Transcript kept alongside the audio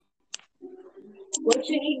What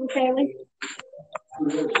you eating, Taylor?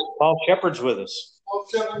 Paul Shepard's with us.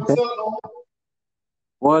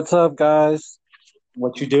 What's up, guys?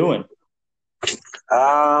 What you doing?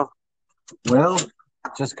 Well,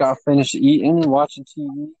 just got finished eating, watching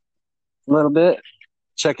TV a little bit,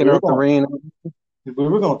 checking out the rain. We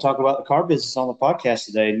were going to talk about the car business on the podcast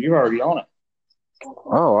today, and you're already on it.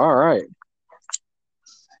 Oh, all right.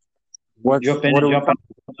 Jump in and jump out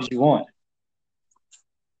as much as you want.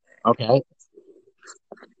 Okay.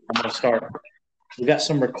 I'm going to start. We got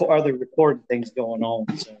some other recording things going on,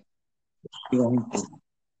 so you don't need to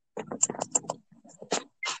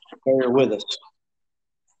bear with us.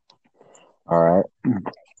 All right.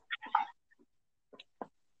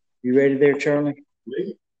 You ready there, Charlie?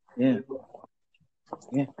 Yeah.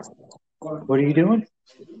 Yeah. What are you doing?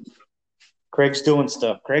 Craig's doing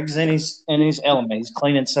stuff. Craig's in his element. He's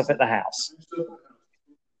cleaning stuff at the house.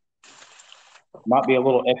 Might be a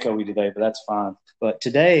little echoey today, but that's fine. But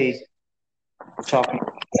today we're talking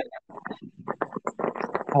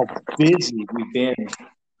how busy we've been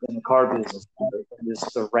in the car business.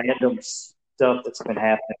 Just the random stuff that's been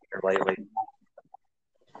happening here lately.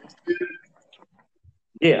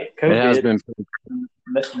 Yeah, COVID it has been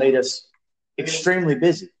made us extremely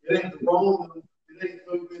busy. It ain't COVID-19.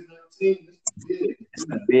 It's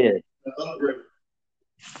been big.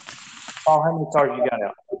 Paul, how many cars you got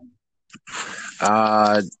out?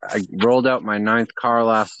 I rolled out my 9th car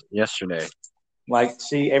yesterday. Like,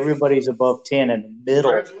 see, everybody's above 10 in the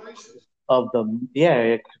middle of the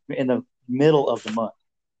middle of the month.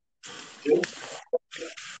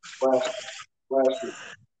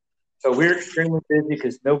 So we're extremely busy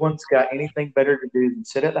because no one's got anything better to do than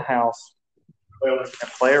sit at the house and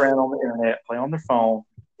play around on the internet, play on their phone.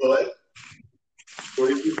 But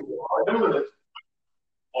what people are doing it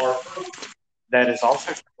are That is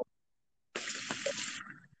also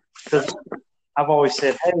because I've always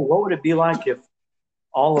said, hey, what would it be like if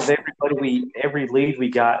every lead we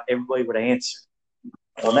got, everybody would answer?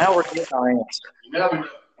 Well, now we're getting our answer.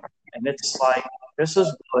 And it's like, this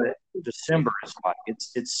is what December is like.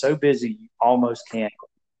 It's so busy, you almost can't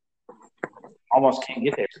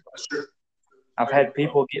get there. I've had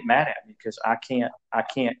people get mad at me because I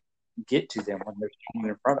can't get to them when they're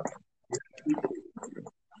standing in front of me.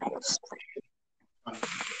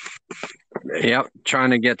 Yep, trying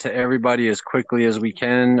to get to everybody as quickly as we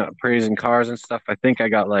can, appraising cars and stuff. I think I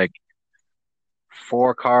got like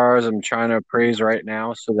 4 cars I'm trying to appraise right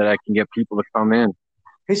now so that I can get people to come in.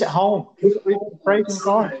 He's at home. He's appraising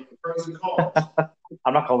cars.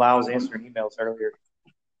 I'm not gonna lie, I was answering emails earlier.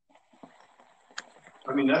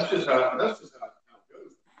 I mean, that's just how it goes.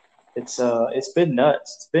 It's been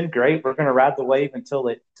nuts. It's been great. We're gonna ride the wave until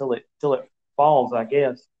it falls, I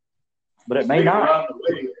guess. But it may not.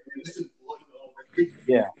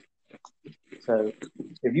 Yeah. So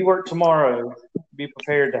if you work tomorrow, be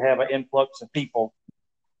prepared to have an influx of people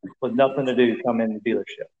with nothing to do come in the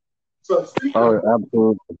dealership. So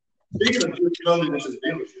Absolutely. Speaking of just coming into the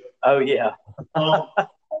dealership. Oh yeah. All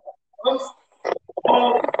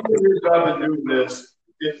the years I've been doing this,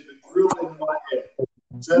 it's been drilled in my head.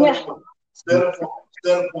 Set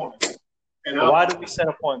appointments. And why do we set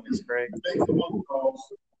appointments, Greg? Make phone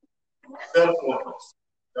calls, set appointments.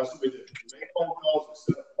 That's what we do. We make phone calls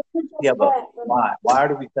and set appointments. Yeah, but why? Why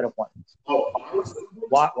do we set appointments?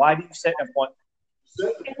 Why do you set an appointment?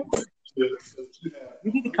 You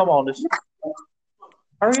need to come on this.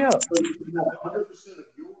 Hurry up. So you have 100% of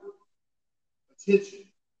your attention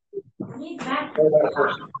for that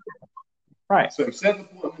person. Right. So you set an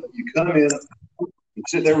appointment, you come in, you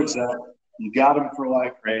sit there with Zach, you got him for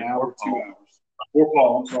like an hour, 2 hours. 4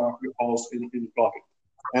 calls, I'm sorry, 4 calls in the pocket.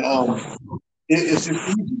 And it's just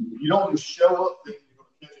easy. You don't just show up and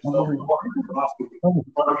you're going to catch yourself.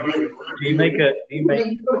 Do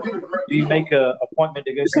you make a appointment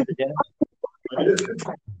to go see the dentist?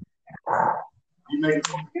 You make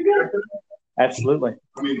Absolutely.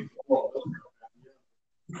 I mean,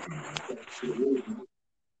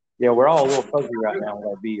 Yeah, we're all a little fuzzy right now with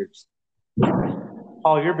our beards.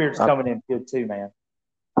 Paul, your beard's coming in good too, man.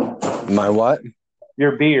 My what?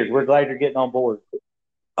 Your beard. We're glad you're getting on board.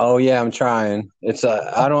 Oh yeah, I'm trying. It's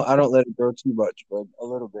I don't let it grow too much, but a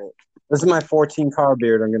little bit. This is my 14 car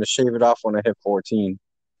beard. I'm gonna shave it off when I hit 14.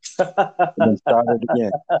 And then start it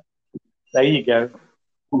again. There you go.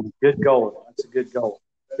 Good goal. That's a good goal.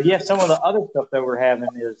 But yeah, some of the other stuff that we're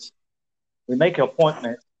having is we make an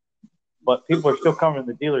appointment, but people are still coming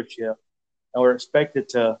to the dealership, and we're expected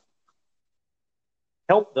to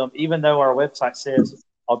help them, even though our website says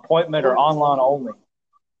appointment or online only.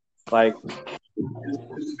 Like,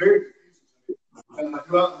 it's very confusing. And I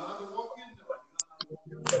go out and I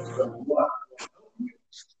walk in,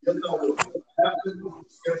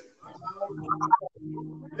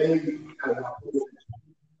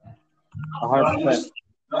 $100%.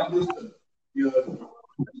 Not just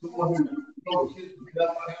someone who told kids to get out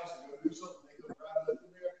of my house and go do something, they go drive up in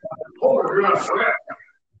there. Oh, you're not sweat.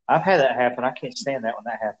 I've had that happen. I can't stand that when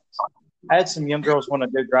that happens. I had some young girls want to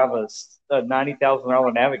go drive a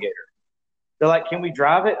 $90,000 Navigator. They're like, "Can we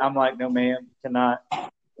drive it?" I'm like, "No, ma'am, cannot."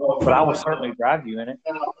 But I will certainly drive you in it.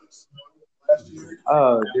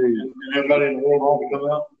 Oh, dude. And everybody in the world will come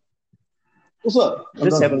out. What's up?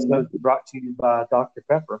 This episode is brought to you by Dr.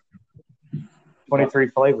 Pepper. 23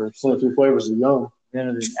 flavors. 23 flavors of young.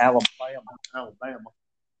 Invented in Alabama.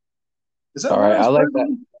 Is that All right, I like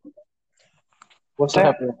that. What's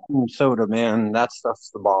that? Soda, man. That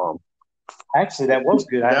stuff's the bomb. Actually, that was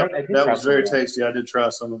good. That was very tasty. I did try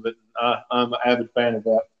some of it. I'm an avid fan of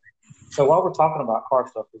that. So while we're talking about car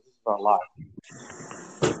stuff, this is our life.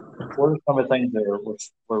 What are some of the things that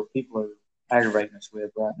where people are aggravating us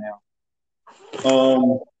with right now?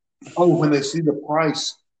 When they see the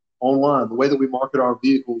price online, the way that we market our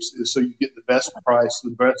vehicles is so you get the best price,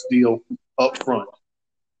 the best deal up front.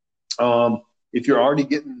 If you're already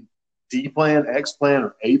getting D plan, X plan,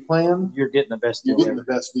 or A plan, you're getting the best deal. You're getting the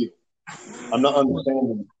best deal. I'm not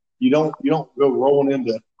understanding. You don't go rolling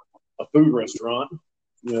into a food restaurant.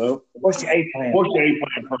 You know, what's your A plan? What's your A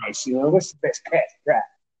plan price? You know, what's the best cash drive?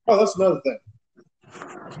 Oh, that's another thing.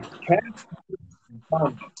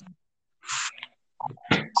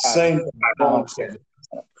 Same thing. I don't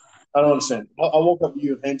understand. I woke up to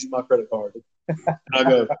you and hand you my credit card. And I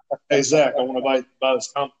go, "Hey, Zach, I want to buy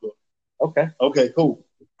this comic book." Okay, cool.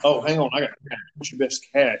 Oh, hang on. I got cash. What's your best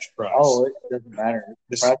cash price? Oh, it doesn't matter.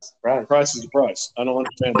 Price is the price. I don't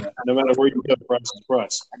understand that. No matter where you go, price is the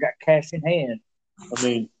price. I got cash in hand. I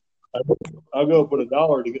mean, I'll go put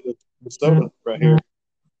 $1 to get the stuff right here.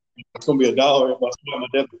 It's going to be $1 if I spend my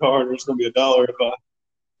debit card, or it's going to be $1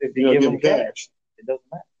 if you give them cash. It doesn't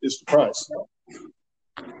matter. It's the price. You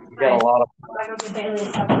got a lot of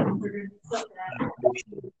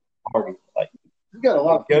you got a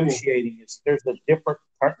lot of negotiating. There's a different.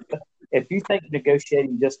 If you think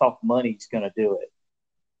negotiating just off money is going to do it,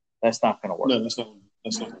 that's not going to work. No, that's not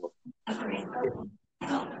going to work.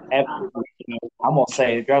 Absolutely. I'm going to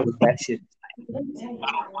say it drives that shit.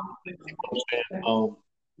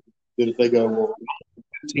 That if they go, well,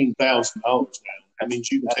 $15,000 now, that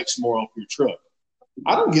means you can take some more off your truck.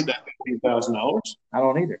 I don't get that $15,000. I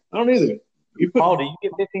don't either. Paul, do you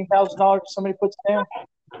get $15,000 if somebody puts it down?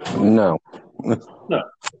 No.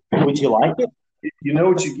 Would you like it? You know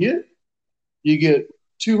what you get? You get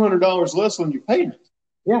 $200 less on your payment.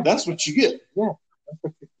 Yeah. That's what you get. Yeah.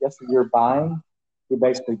 That's what you're buying. You're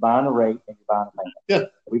basically buying a rate and you're buying a payment. Yeah.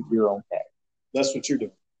 With your own cash. That's what you're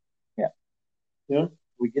doing. Yeah. Yeah.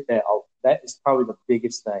 We get that. That is probably the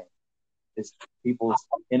biggest thing is people's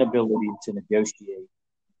inability to negotiate.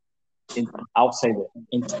 I'll say that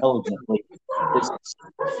intelligently. This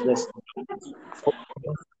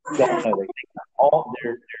don't know. They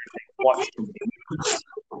watch too many movies.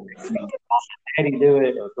 Daddy do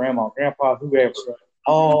it, or grandma, grandpa, whoever.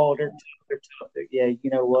 Oh, they're tough. Yeah, you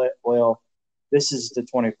know what? Well, this is the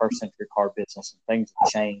 21st century car business, and things have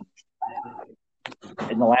changed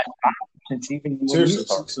in the last 5 since even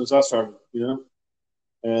since I started, you know.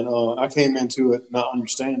 And I came into it not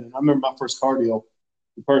understanding. I remember my first car deal.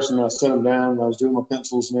 The person, I set them down, and I was doing my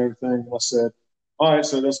pencils and everything. And I said, "All right,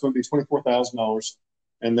 so that's going to be $24,000."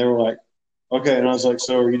 And they were like, "Okay." And I was like,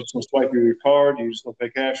 "So are you just going to swipe your card? Are you just going to pay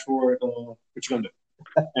cash for it? What you going to do?"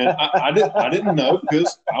 And I didn't know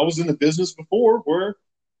because I was in the business before where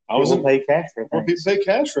I was in pay cash for everything. Where people pay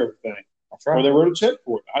cash for everything. That's right. Or they wrote a check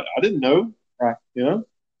for it. I didn't know. Right. You know.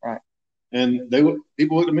 Right. And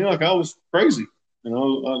people looked at me like I was crazy. You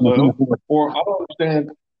know, or I don't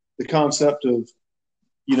understand the concept of,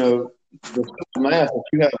 you know, the math. If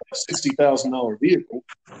you have a $60,000 vehicle,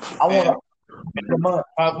 I want a month,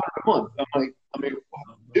 $500 a month. I mean,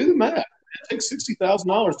 do the math. It takes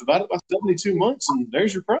 $60,000 divided by 72 months, and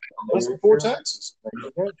there's your price. That's before taxes.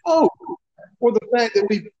 Oh, or the fact that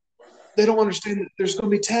they don't understand that there's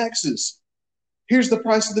going to be taxes. Here's the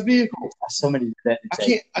price of the vehicle. Somebody did that.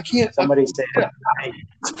 I can't. Somebody said, "Hey,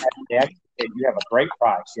 you have a great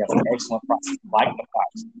price. You have an excellent price. You like the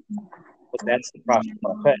price, but that's the price you're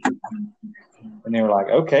going to pay." And they were like,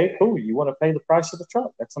 "Okay, cool. You want to pay the price of the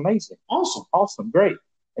truck? That's amazing. Awesome, great."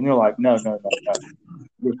 And you're like, "No.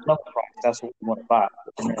 Your truck price. That's what we want to buy."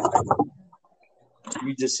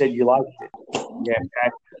 You just said you liked it. Yeah,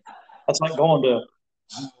 that's like going to,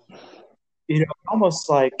 you know, almost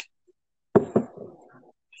like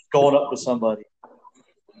going up to somebody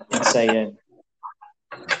and saying,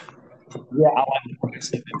 Yeah, I like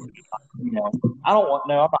to I don't want.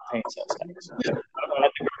 No, I'm not paying sales tax. Yeah.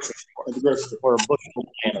 At the grocery store. At the grocery store. Or a bushel of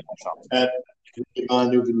candy or something. When you buy a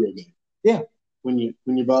new video game. Yeah. When you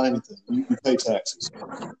buy anything, you pay taxes.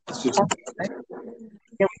 It's just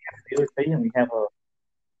Yeah, we have a dealer fee, and we have a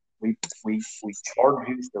we charge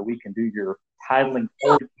you so we can do your titling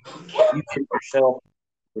for you. You do it yourself,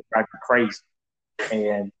 would drive you crazy.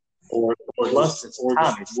 And or plus it's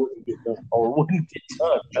time wouldn't get done. or wouldn't get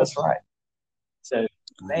done. That's right. So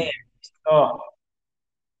man,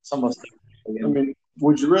 some of I mean,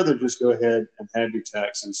 would you rather just go ahead and have your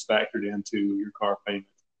taxes factored into your car payment?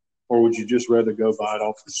 Or would you just rather go buy it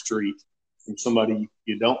off the street from somebody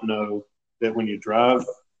you don't know that when you drive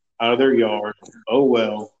out of their yard, oh,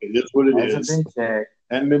 well, it is what it is. Hasn't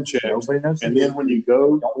been checked. Nobody knows. And then when you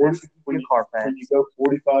go, when you go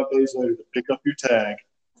 45 days later to pick up your tag,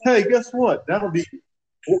 hey, guess what? That'll be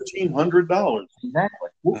 $1,400. Exactly.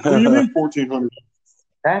 What do you mean $1,400?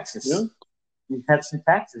 Taxes. Yeah. You have some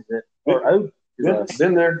taxes that are owed to us.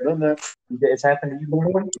 Been there, done that. It's happened to you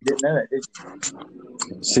before. You didn't know that, did you?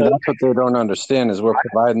 See, that's what they don't understand is we're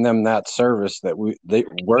providing them that service that we're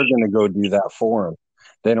going to go do that for them.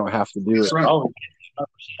 They don't have to do it. Right. Oh,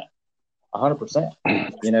 100%.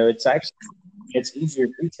 It's easier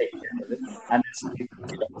if we take care of it. And some people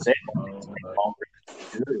don't say it longer.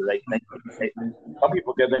 Some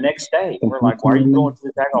people go the next day. We're like, why are you going to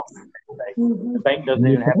the tag office the next day? The bank doesn't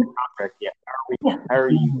even have the contract yet. How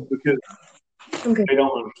are you? Because they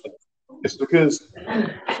don't understand. It's because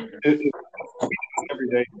every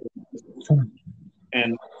day,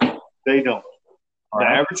 and they don't. The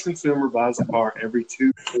average consumer buys a car every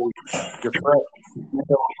 2 to 4 years. You're correct.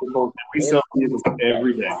 We sell vehicles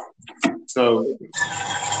every day. So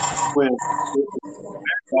when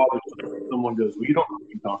someone goes, well, you don't know what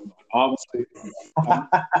you're talking about. Obviously, I'm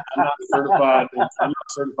not certified. I'm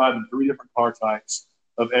not certified in 3 different car types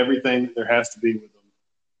of everything that there has to be with them,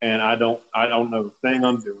 and I don't know the thing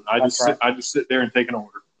I'm doing. I just sit there and take an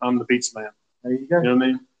order. I'm the pizza man. There you go. You know what I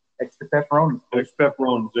mean? Extra pepperoni. Extra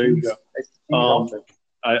pepperoni. There you go.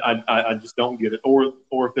 I just don't get it. Or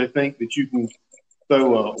if they think that you can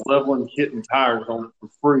throw a leveling kit and tires on it for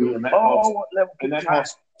free, and that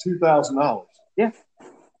costs $2,000. Yeah.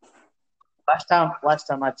 Last time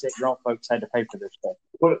I checked, grown folks had to pay for their stuff.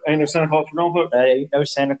 What, ain't no Santa Claus for grown folks? Ain't no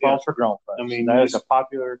Santa Claus for grown folks. I mean, that was a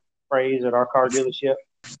popular phrase at our car dealership.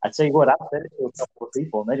 I tell you what, I said it to a couple of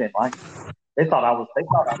people, and they didn't like it. They thought I was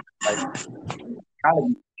kind of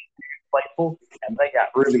playful, and they got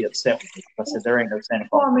really upset with me. I said there ain't no Santa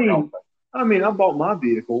Claus for grown folks. I mean, I bought my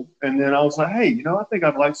vehicle, and then I was like, hey, I think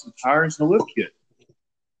I'd like some tires and a lift kit.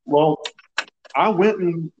 Well, I went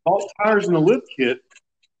and bought tires and a lift kit,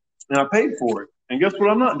 and I paid for it. And guess what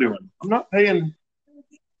I'm not doing? I'm not paying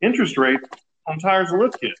interest rate on tires and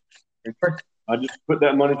lift kit. I just put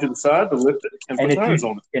that money to the side to lift it and put tires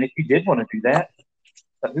on it. And if you did want to do that,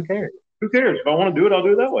 who cares? Who cares? If I want to do it, I'll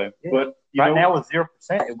do it that way. Yeah. But now with 0%,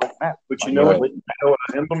 it wouldn't matter. But you know what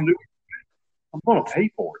I am going to do? I'm going to pay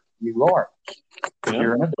for it. You are. Yeah.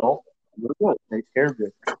 You're an adult. Take care of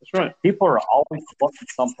it. That's right. People are always wanting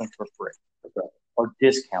something for free. That's right. Or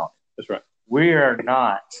discounted. That's right. We are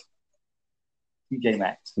not TJ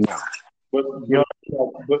Maxx. No. But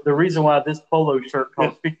the reason why this polo shirt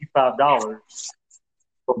costs $55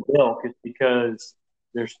 from Belk is because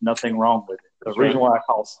there's nothing wrong with it. The reason why it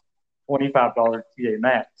costs $25 TJ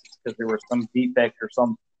Maxx is because there was some defect or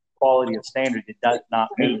some quality of standard it does not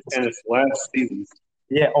meet. And it's last season.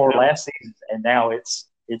 Yeah, or last season, and now it's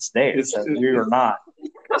there. It's not the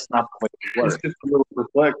way it works. It's just a little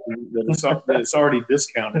perplexing that it's already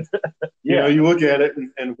discounted. Yeah. You look at it,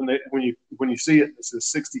 and when you see it, it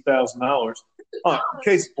says $60,000.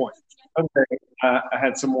 Case in point. Okay, I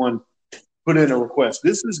had someone put in a request.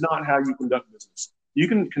 This is not how you conduct business. You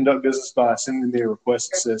can conduct business by sending me a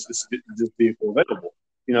request that says this vehicle available.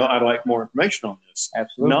 I'd like more information on this.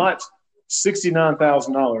 Absolutely. Not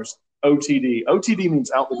 $69,000 OTD. OTD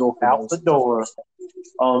means out the door. Out the door. If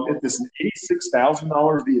it's an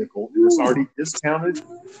 $86,000 vehicle, it's already discounted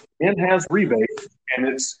and has rebate, and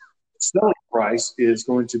its selling price is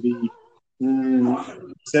going to be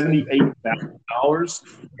 $78,000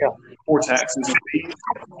 before taxes and fees.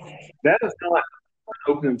 That is not an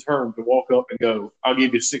open term to walk up and go, I'll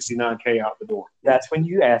give you $69K out the door. That's when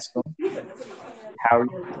you ask them, how are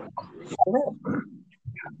you?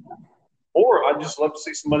 Or I'd just love to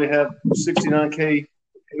see somebody have $69K in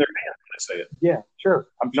their hand when they say it. Yeah, sure.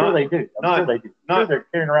 I'm sure they do. Sure they do. They're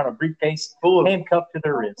carrying around a briefcase handcuffed to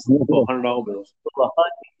their wrist. Full of $100 bills. Full of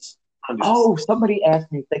hundreds. Oh, somebody asked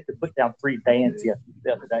me if they could put down 3 bands the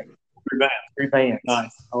other day. Three bands.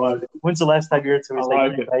 Nice. I like it. When's the last time you heard somebody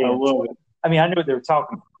say three bands? I love it. I mean, I knew what they were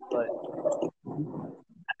talking about, but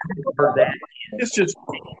I never heard that. It's just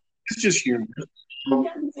humor.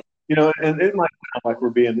 You know, and it might sound like we're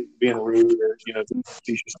being rude or, you know,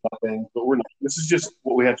 facetious about things, but we're not. This is just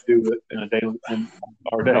what we have to do in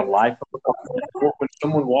our day. Life. When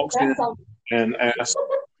someone walks in and asks,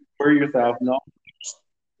 "Where are your $1,000?"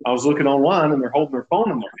 I was looking online and they're holding their phone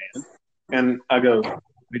in their hand, and I go,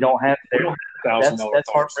 We don't have $1,000. That's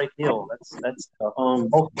Heartbreak Hill. That's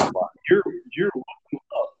you're looking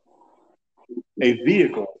up a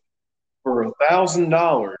vehicle for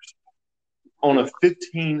 $1,000 on a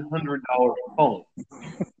 $1,500 phone.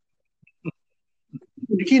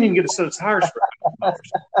 You can't even get a set of tires for $1,000.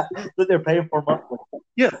 that they're paying for monthly.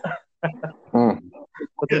 Yeah.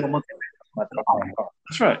 Within a month.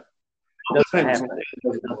 That's right. Doesn't happen.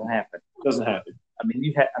 Doesn't happen. I mean,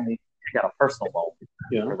 you got a personal loan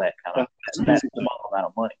for that kind of that small amount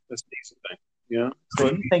of money. That's a decent thing. Yeah. So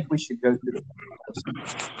do you think we should go through the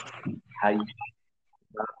process? How you?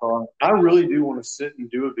 I really do want to sit and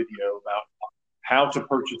do a video about how to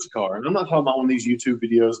purchase a car. And I'm not talking about one of these YouTube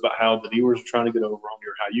videos about how the dealers are trying to get over on you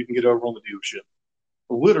or how you can get over on the dealership.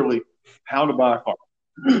 But literally, how to buy a car.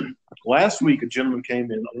 Last week, a gentleman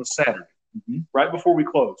came in on a Saturday, right before we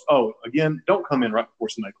closed. Oh, again, don't come in right before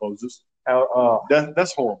somebody closes.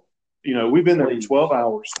 That's horrible. You know, we've been there for 12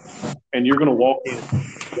 hours, and you're going to walk in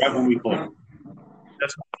right when we close.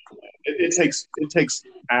 It takes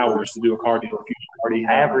hours to do a car deal. If you already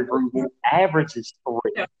have average is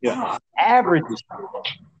 3. Yeah. Average is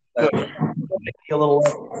 3.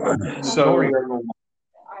 So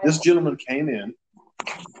this gentleman came in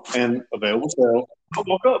and available sale. I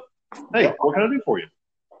walk up. Hey, what can I do for you?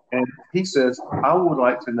 And he says, I would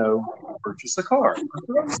like to know how to purchase a car. I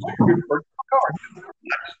just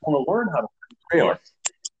want to learn how to purchase a car.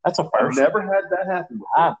 That's a first. I've never had that happen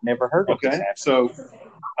before. I've never heard of this happen. So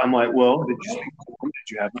I'm like, well, did you speak to them? Did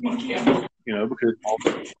you have them? You know, because all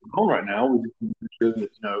that's going on right now, we just make sure that,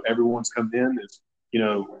 you know, everyone's come in is, you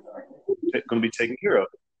know, going to be taken care of.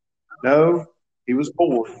 No, he was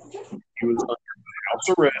bored. He was under house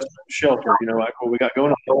arrest, shelter, you know, like what we got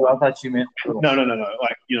going on. Oh, I thought you meant no.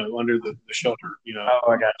 Like, you know, under the shelter, you know.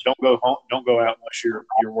 Oh, I got you. Don't go home. Don't go out unless you're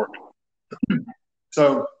working.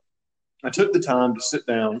 So I took the time to sit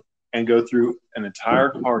down and go through an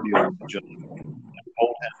entire car deal with the gentleman and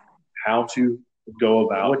told him how to go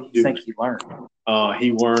about. What do you think he learned?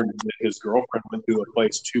 He learned that his girlfriend went to a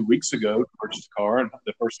place 2 weeks ago to purchase a car, and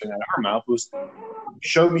the first thing out of her mouth was,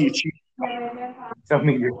 "Show me a cheap car." Tell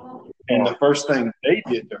me your. And the first thing they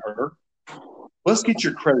did to her, let's get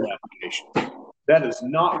your credit application. That is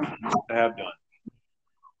not what you have to have done.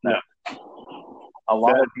 No. A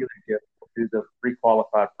lot of dealerships do the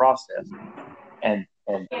pre-qualified process, and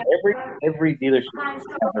every dealership has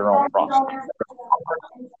their own process.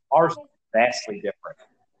 Ours is vastly different,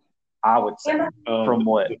 I would say, from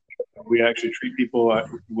what we actually treat people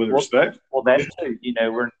with respect. Well, that too. You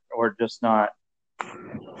know, we're just not.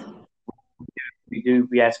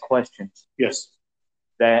 We ask questions. Yes.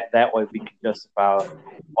 That way we can justify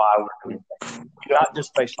why we're doing things. Not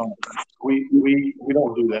just based on we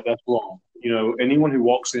don't do that. That's wrong. You know, anyone who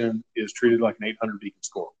walks in is treated like an 800 beacon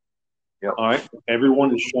score. Yep. All right.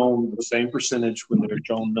 Everyone is shown the same percentage when they're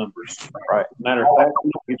shown numbers. Right. Matter of fact,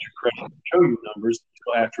 we don't get your credit to show you numbers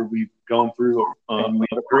until after we've gone through we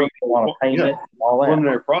agree on a payment, all that.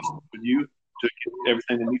 Preliminary process with you to get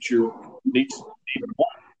everything that meets your needs.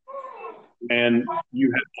 And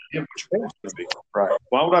you have to get what your payment's going to be. Right.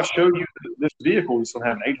 Why would I show you that this vehicle is going to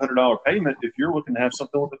have an $800 payment if you're looking to have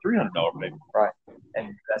something with a $300 payment? Right.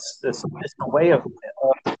 And that's it's a way of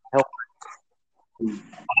helping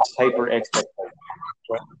taper expectations.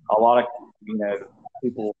 A lot of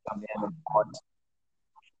people will come in and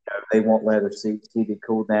they want leather seats, heated,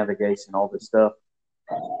 cooled navigation, all this stuff,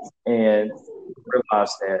 and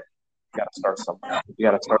realize that you got to start somewhere. You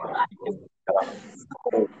got to start. You got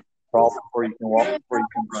to crawl before you can walk, before you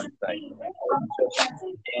can run things.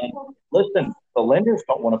 And listen, the lenders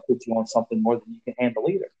don't want to put you on something more than you can handle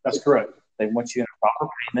either. That's correct. They want you in a proper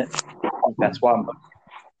payment. That's why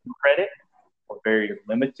credit or very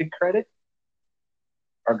limited credit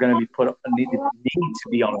are going to be need to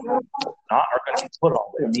be on it. Not are going to be put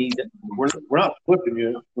on. They need. We're not flipping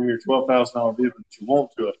you from your $12,000 vehicle that you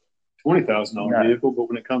want to a $20,000 vehicle, but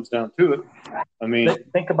when it comes down to it, I mean,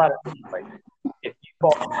 think about it this way: if you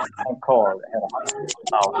bought a car that had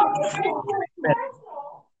 $100,000 and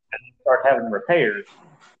you start having repairs,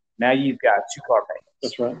 now you've got 2 car payments.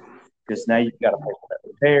 That's right. Because now you've got to pay for that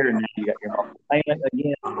repair, and now you got your monthly payment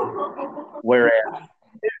again. Whereas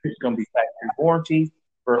it's going to be factory warranty,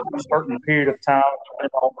 for a certain period of time when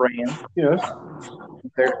it all ran. Yes.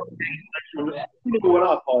 You know what?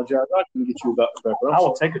 I apologize. I can get you a Dr. Pepper. I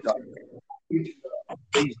will take a Dr. Pepper.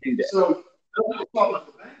 Please do that. So,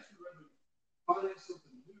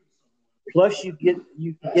 plus, you can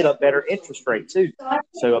get a better interest rate too.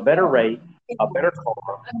 So a better rate, a better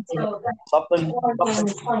car, something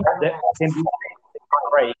that can be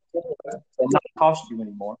great and not cost you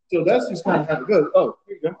anymore. So that's just kind of how it goes. Oh,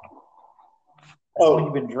 here you go. That's what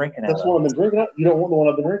you've been drinking out of. That's what I've been drinking out. You don't want the one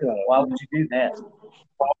I've been drinking out of. Why would you do that?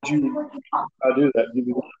 Why would you? I do that. Give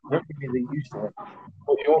me Don't give me the used one.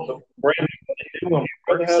 well, you want the brand new one.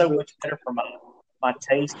 It's so much better for my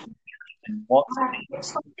taste and what.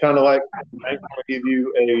 Kind of like I'm going to give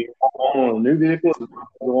you a on a new vehicle,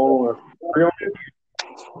 on a pre-owned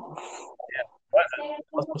vehicle.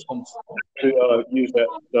 To use that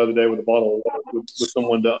the other day with a bottle of water with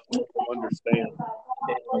someone to understand.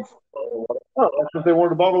 Oh, that's what they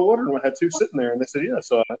wanted, a bottle of water, and I had two sitting there, and they said, yeah.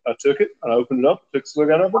 So I took it, I opened it up, took a swig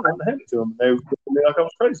out of it, and I handed it to them. They looked at me like I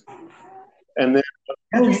was crazy. And then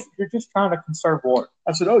You're just trying to conserve water.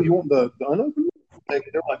 I said, oh, you want the unopened? They're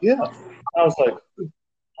like, yeah. I was like,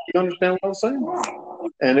 you understand what I was saying?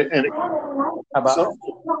 And it How about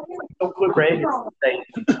Craig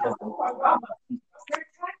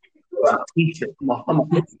teacher? I'm a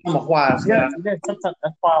wise guy. Yeah, sometimes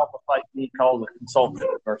that's why I was like being called a consultant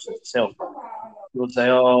versus a salesman. People say,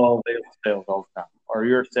 "Oh, they're sales all the time," or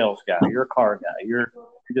 "You're a sales guy, you're a car guy, you're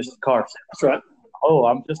just a car salesman." That's right. Oh,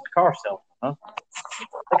 I'm just a car salesman, huh? I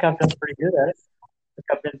think I've done pretty good at it. I think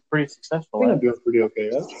I've been pretty successful. I think I'm doing pretty okay.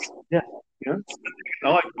 Yeah. Yeah. I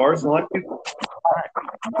like cars and I like people.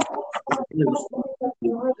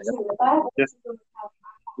 Just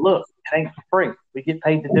look, it ain't free. We get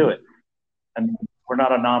paid to do it. I mean, we're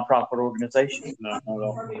not a nonprofit organization. No, not at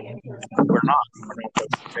all. We're not.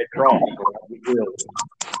 We're wrong. We will.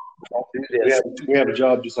 Don't do this. We have a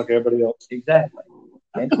job just like everybody else. Exactly.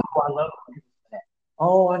 And I love that.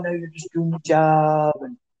 Oh, I know you're just doing your job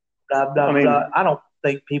and blah, blah, blah. I don't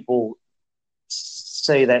think people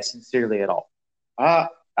say that sincerely at all. I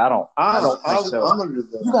don't think so. I'm under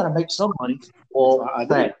the. You got to make some money. Well,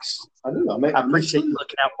 thanks. I do. I appreciate you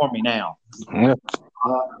looking out for me now. Yeah.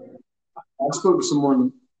 I spoke to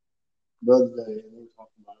someone the other day, and they were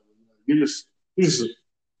talking about it. You're just a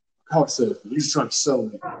car salesman. You're just trying to sell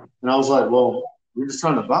me. And I was like, well, you're just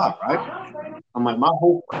trying to buy, right? I'm like, my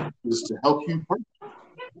whole point is to help you purchase.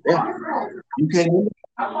 Yeah. You can't.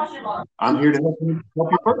 I'm here to help you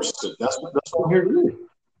purchase it. That's what I'm here to do.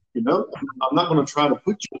 You know, I'm not going to try to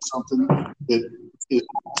put you in something that is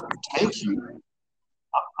take you.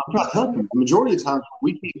 I'm trying to help you. The majority of times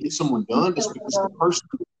we can't get someone done is because the person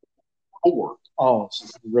before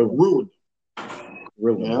ruined.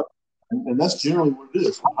 Yeah. And that's generally what it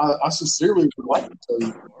is. I sincerely would like to tell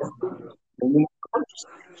you. And then purchase.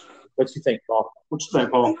 What you think, Paul? What you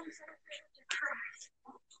think, Paul?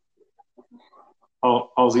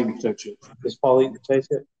 Paul's eating potato chips. Is Paul eating potato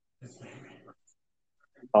chips?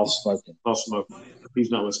 Paul's smoking. Paul's smoking. He's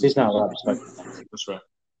not listening. He's not allowed to smoke. That's right.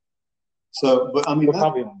 So, but I mean,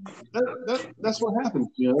 that's what happens,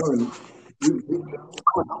 you know. And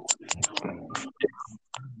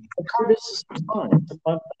the car business is fun. It's a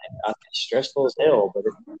fun thing. It's stressful as hell, but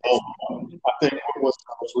I think I was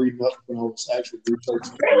reading up when I was actually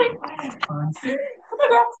researching.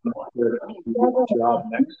 Job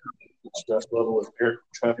next stress level is air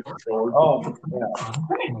traffic controller. Oh, yeah.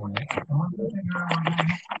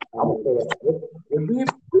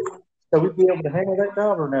 So we'd be able to handle that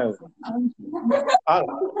job or no? I don't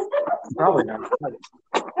know. Probably not.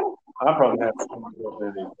 I probably have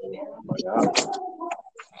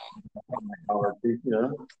you know,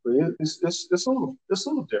 but it's a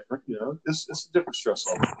little different, you know. It's a different stress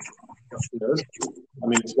level. You know, I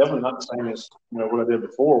mean, it's definitely not the same as what I did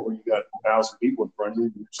before, where you got 1,000 people in front of you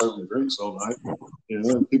and you're serving drinks all night. You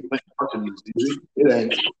know, and people think parking is easy. It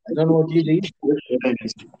ain't. I don't know what you do. It ain't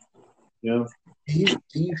easy. You know. Do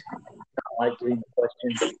you like getting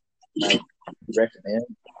questions? Like you recommend?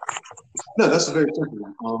 No, that's a very simple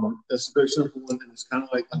one. That's a very simple one, and it's kind of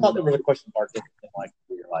like I thought there was a question mark like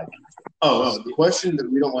you're like. The question that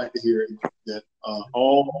we don't like to hear is that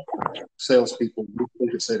all salespeople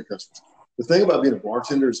could say to customers. The thing about being a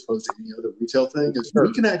bartender as opposed to any other retail thing is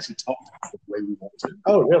we can actually talk to them the way we want to.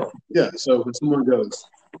 Oh, really? Yeah. So when someone goes,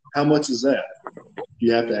 how much is that?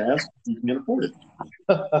 You have to ask. You can afford it.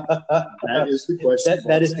 That is the question.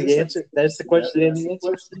 That is the answer. That's the question and the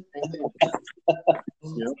answer.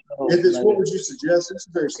 If it's what would you suggest, it's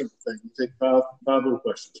a very simple thing. You take five little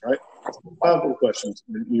questions, right? 5 little questions.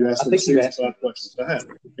 You ask them 5 questions.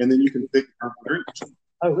 And then you can pick a drink.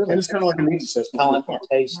 Oh, really? And it's kind of like a needs assessment. Kind of like the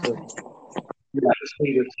taste of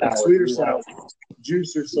sweeter sour. Sweet or sour,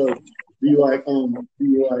 juice or soda. Do you like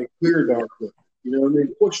clear or dark liquor? You know what I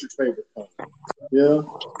mean? What's your favorite color? Yeah.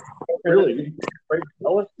 Really? Favorite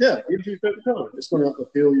color? Yeah, gives you your favorite color. It's going to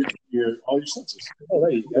appeal your all your senses. Oh,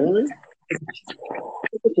 there you You know go. what I mean?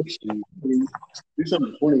 Do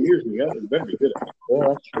something for 20 years and you got it. You better be good at it. Yeah,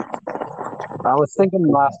 that's true. I was thinking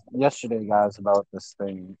yesterday, guys, about this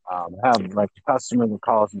thing. I have like a customer that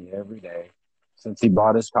calls me every day since he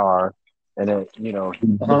bought his car, and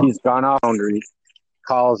he's gone off boundaries,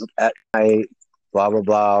 calls at night, blah blah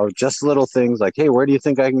blah, just little things like, hey, where do you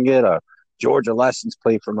think I can get a Georgia license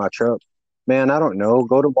plate for my truck? Man, I don't know.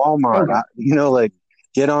 Go to Walmart. Like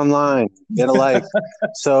get online, get a life.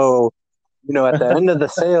 So. At the end of the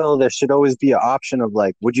sale, there should always be an option of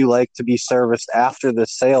like, would you like to be serviced after the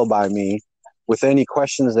sale by me? With any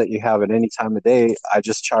questions that you have at any time of day, I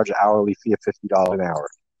just charge an hourly fee of $50 an hour.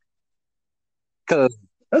 Because,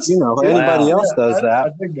 anybody else does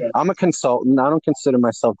that. I'm a consultant. I don't consider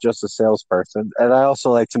myself just a salesperson. And I also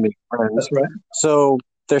like to make friends. That's right. So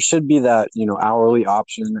there should be that, hourly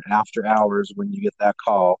option after hours when you get that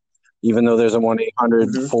call, even though there's a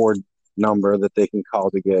 1-800 Ford number that they can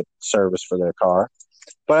call to get service for their car.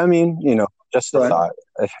 But I mean, just a thought.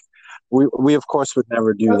 We of course would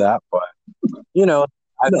never do that, but I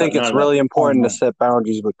think it's really important to set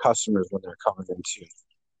boundaries with customers when they're coming in too.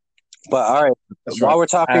 But all right, while we're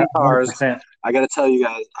talking cars, 100%. I got to tell you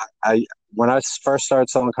guys, I when I first started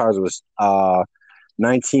selling cars, it was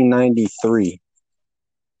 1993.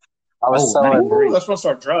 I was selling. That's when I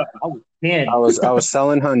started driving. I was 10. I was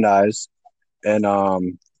selling Hyundais, and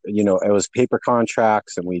it was paper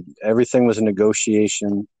contracts, and everything was a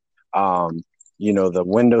negotiation. The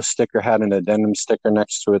window sticker had an addendum sticker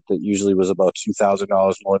next to it that usually was about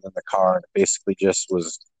 $2,000 more than the car, and it basically just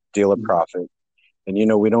was dealer profit. And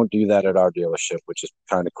we don't do that at our dealership, which is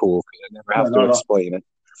kind of cool because I never have to explain it.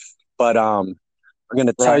 But I'm going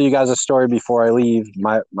to tell you guys a story before I leave.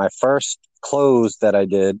 My first close that I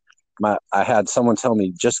did, I had someone tell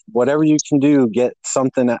me, just whatever you can do, get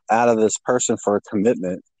something out of this person for a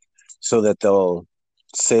commitment so that they'll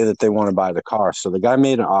say that they want to buy the car. So the guy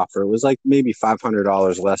made an offer. It was like maybe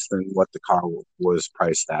 $500 less than what the car was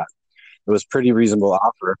priced at. It was a pretty reasonable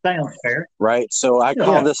offer. Sounds fair. Right. So I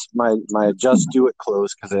call this my just do it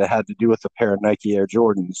close because it had to do with a pair of Nike Air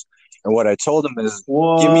Jordans. And what I told him is,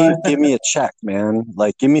 give me a check, man.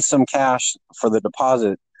 Like, give me some cash for the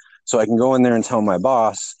deposit so I can go in there and tell my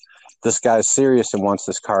boss, this guy's serious and wants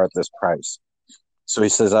this car at this price. So he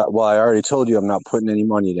says, well, I already told you I'm not putting any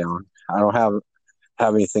money down. I don't have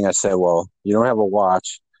anything. I said, well, you don't have a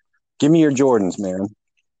watch. Give me your Jordans, man.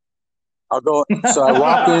 I'll go. So I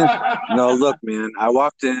walk in. No, look, man. I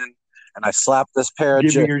walked in and I slapped this pair of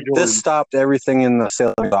Jordans. This stopped everything in the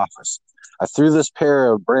sales office. I threw this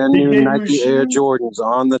pair of brand new Nike Air Jordans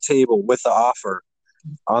on the table with the offer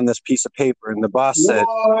on this piece of paper. And the boss said,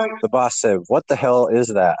 what the hell is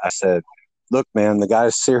that? I said, look, man, the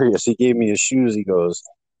guy's serious. He gave me his shoes. He goes,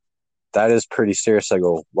 that is pretty serious. I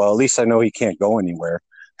go, well, at least I know he can't go anywhere.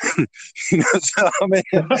 So I mean,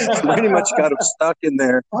 pretty much got him stuck in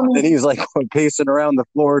there, and he's like pacing around the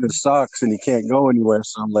floor in his socks, and he can't go anywhere.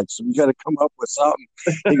 So I'm like, so we got to come up with something.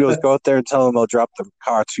 He goes, go out there and tell him I'll drop the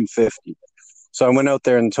car $250. So I went out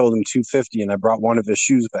there and told him $250, and I brought one of his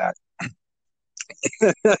shoes back.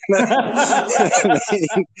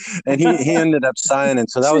 And he ended up signing.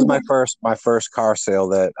 So that was my first car sale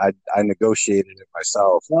that I negotiated it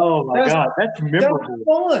myself. Oh my God, that's memorable.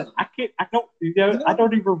 Fun. I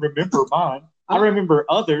don't even remember mine. I remember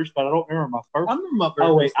others, but I don't remember my first. I remember my first.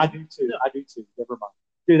 Oh wait, I do too. Never mind.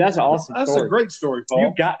 Dude, that's an awesome story. That's a great story, Paul.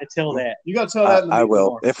 You got to tell that. You got to tell that. I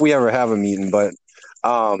will if we ever have a meeting. But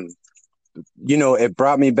it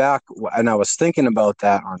brought me back, and I was thinking about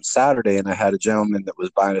that on Saturday, and I had a gentleman that was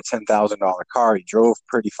buying a $10,000 car. He drove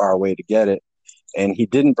pretty far away to get it, and he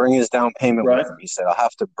didn't bring his down payment with him. He said, I'll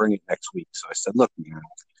have to bring it next week. So I said, look, man,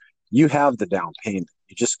 you have the down payment.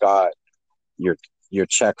 You just got your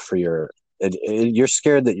check for you're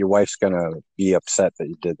scared that your wife's going to be upset that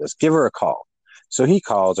you did this. Give her a call. So he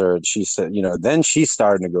calls her, and she said, then she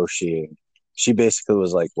started negotiating. She basically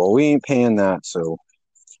was like, well, we ain't paying that, so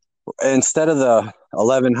instead of the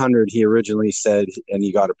 $1,100 he originally said, and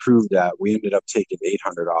he got approved at, we ended up taking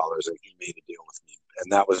 $800, and he made a deal with me,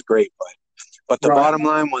 and that was great. But the bottom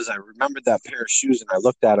line was, I remembered that pair of shoes, and I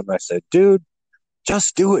looked at him. I said, "Dude,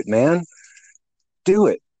 just do it, man. Do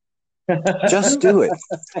it. Just do it."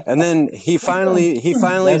 And then he finally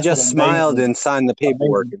just smiled and signed the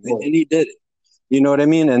paperwork, and he did it. You know what I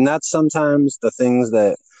mean? And that's sometimes the things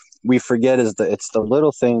that we forget it's the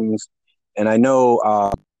little things And I know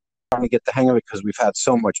trying to get the hang of it because we've had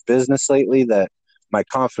so much business lately that my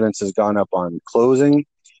confidence has gone up on closing.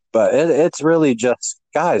 But it's really just,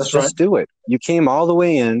 guys, just do it. You came all the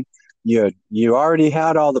way in. You already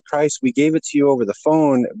had all the price. We gave it to you over the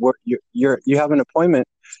phone. You have an appointment.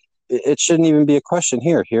 It shouldn't even be a question.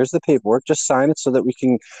 Here's the paperwork. Just sign it so that we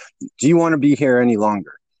can. Do you want to be here any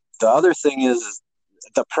longer? The other thing is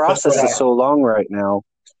the process is so long right now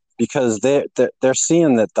because they're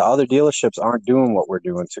seeing that the other dealerships aren't doing what we're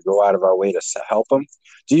doing to go out of our way to help them.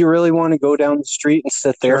 Do you really want to go down the street and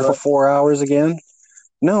sit there for 4 hours again?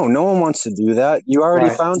 No one wants to do that. You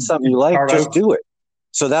already found something you like. Just do it.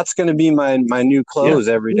 So that's going to be my new close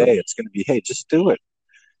every day. It's going to be, hey, just do it.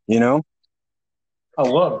 You know? I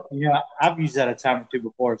love it. Yeah, I've used that a time or two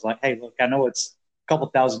before. It's like, hey, look, I know it's a couple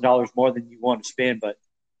 $1,000s more than you want to spend, but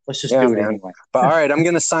let's just do it anyway. But all right, I'm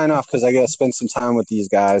going to sign off because I got to spend some time with these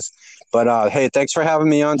guys. But hey, thanks for having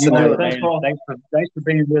me on tonight. Thanks for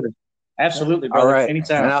being with us. Absolutely, brother. All right.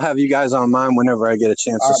 Anytime. And I'll have you guys on mine whenever I get a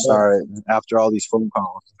chance to start after all these phone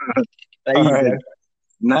calls. There you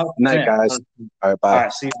go. Night, guys. All right, bye. All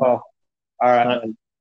right, see you, Paul. All right.